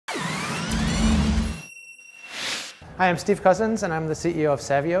Hi, I'm Steve Cousins, and I'm the CEO of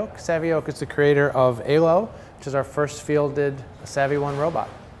Savioke. Savioke is the creator of Aloft, which is our first fielded Savvy One robot.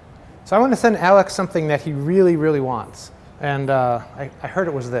 So I want to send Alex something that he really, really wants. And I heard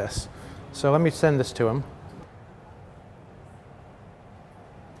it was this. So let me send this to him.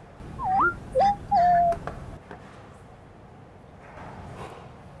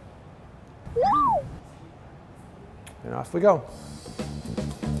 And off we go.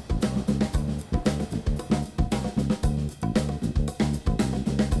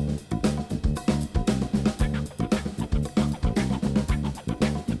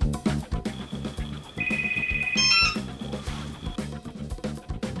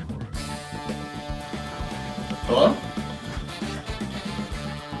 Hello?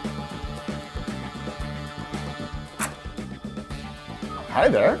 Hi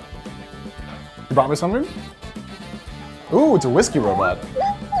there. You brought me something? Ooh, it's a whiskey robot.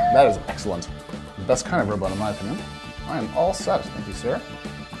 That is excellent. The best kind of robot in my opinion. I am all set, thank you, sir.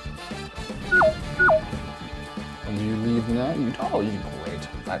 And you leave now? Oh, you did great.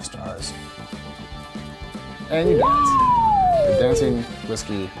 5 stars. And you dance. The dancing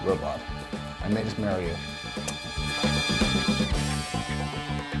whiskey robot. I may just marry you.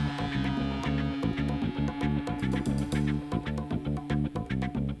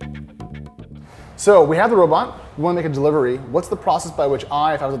 So we have the robot, we want to make a delivery. What's the process by which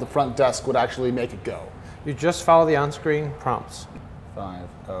I, if I was at the front desk, would actually make it go? You just follow the on-screen prompts.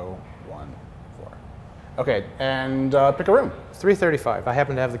 5014. Okay, and pick a room. 335. I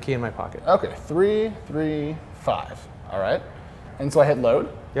happen to have the key in my pocket. Okay, 335. All right. And so I hit load.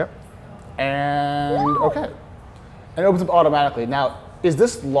 Yep. And okay. And it opens up automatically. Now, is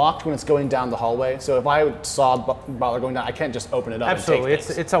this locked when it's going down the hallway? So if I saw Botlr going down, I can't just open it up. Absolutely. And take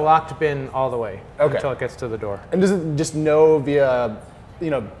things. It's a locked bin all the way until it gets to the door. And does it just know via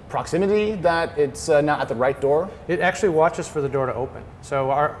proximity that it's not at the right door? It actually watches for the door to open. So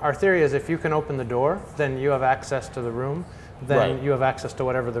our theory is if you can open the door, then you have access to the room. Then you have access to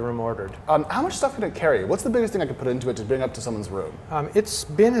whatever the room ordered. How much stuff can it carry? What's the biggest thing I could put into it to bring up to someone's room? Its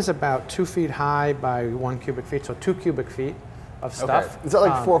bin is about 2 feet high by 1 cubic feet, so 2 cubic feet of stuff. Okay. Is that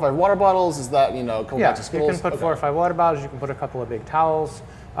like 4 or 5 water bottles? Is that, a couple bags of schools? You can put 4 or 5 water bottles, you can put a couple of big towels.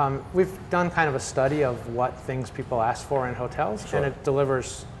 We've done kind of a study of what things people ask for in hotels, and it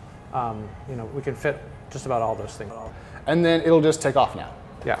delivers, we can fit just about all those things. And then it'll just take off now?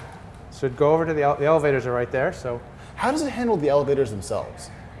 Yeah. So go over to the elevators are right there. So how does it handle the elevators themselves?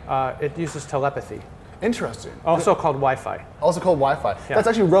 It uses telepathy. Interesting. Also called Wi-Fi. Also called Wi-Fi. Yeah. That's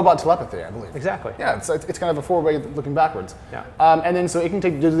actually robot telepathy, I believe. Exactly. Yeah, it's kind of a 4-way looking backwards. Yeah. And then so it can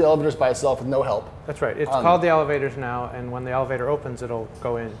do the elevators by itself with no help. That's right. It's called the elevators now, and when the elevator opens, it'll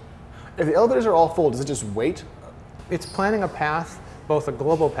go in. If the elevators are all full, does it just wait? It's planning a path, both a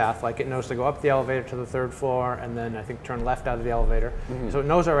global path, like it knows to go up the elevator to the 3rd floor, and then I think turn left out of the elevator. So it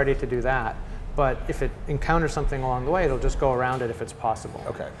knows already to do that. But if it encounters something along the way, it'll just go around it if it's possible.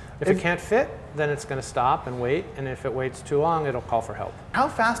 Okay. If it can't fit, then it's going to stop and wait, and if it waits too long, it'll call for help. How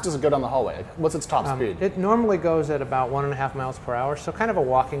fast does it go down the hallway? What's its top speed? It normally goes at about 1.5 miles per hour, so kind of a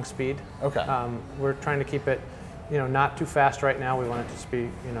walking speed. Okay. We're trying to keep it, not too fast right now. We want it to be,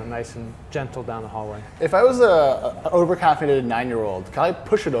 nice and gentle down the hallway. If I was an overcaffeinated 9-year-old, can I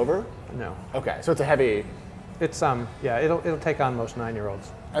push it over? No. Okay, so it's a heavy. It's it'll take on most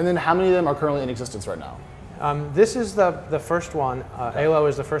 9-year-olds. And then how many of them are currently in existence right now? This is the first one. Aloft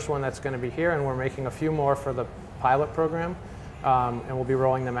is the first one that's going to be here, and we're making a few more for the pilot program. And we'll be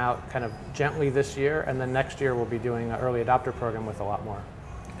rolling them out kind of gently this year, and then next year we'll be doing an early adopter program with a lot more.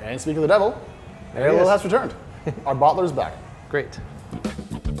 And speaking of the devil, Aloft has returned. Our Botlr is back. Great.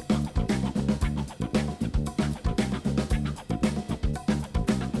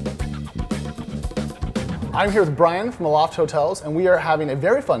 I'm here with Brian from Aloft Hotels, and we are having a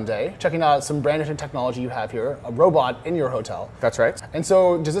very fun day checking out some brand new technology you have here, a robot in your hotel. That's right. And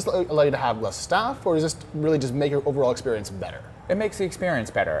so does this allow you to have less staff, or does this really just make your overall experience better? It makes the experience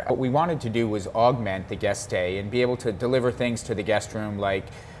better. What we wanted to do was augment the guest stay and be able to deliver things to the guest room like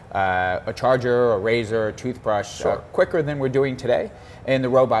a charger, a razor, a toothbrush, quicker than we're doing today, and the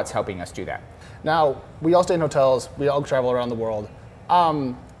robot's helping us do that. Now, we all stay in hotels, we all travel around the world.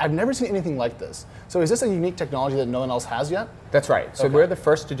 I've never seen anything like this. So is this a unique technology that no one else has yet? That's right. So we're the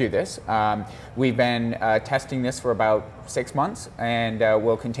first to do this. We've been testing this for about 6 months, and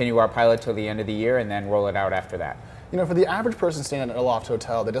we'll continue our pilot till the end of the year and then roll it out after that. For the average person staying at an Aloft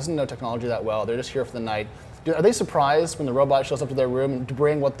hotel that doesn't know technology that well, they're just here for the night, are they surprised when the robot shows up to their room to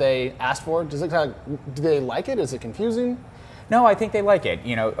bring what they asked for? Do they like it? Is it confusing? No, I think they like it.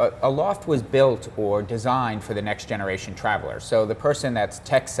 Aloft was built or designed for the next generation traveler. So the person that's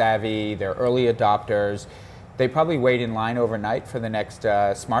tech savvy, they're early adopters, They probably wait in line overnight for the next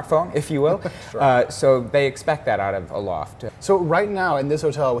smartphone, if you will. Sure. So they expect that out of Aloft. So right now in this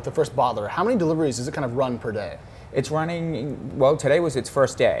hotel with the first Botlr, how many deliveries does it kind of run per day? It's running, well, today was its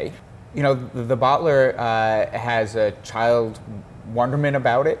first day. You know, the Botlr has a child wonderment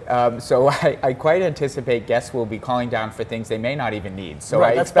about it. So I quite anticipate guests will be calling down for things they may not even need. So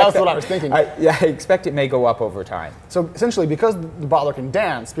right, that's what I was thinking. I expect it may go up over time. So essentially, because the Botlr can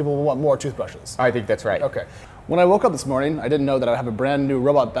dance, people will want more toothbrushes. I think that's right. Okay. When I woke up this morning, I didn't know that I'd have a brand new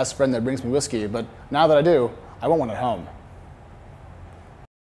robot best friend that brings me whiskey, but now that I do, I want one at home.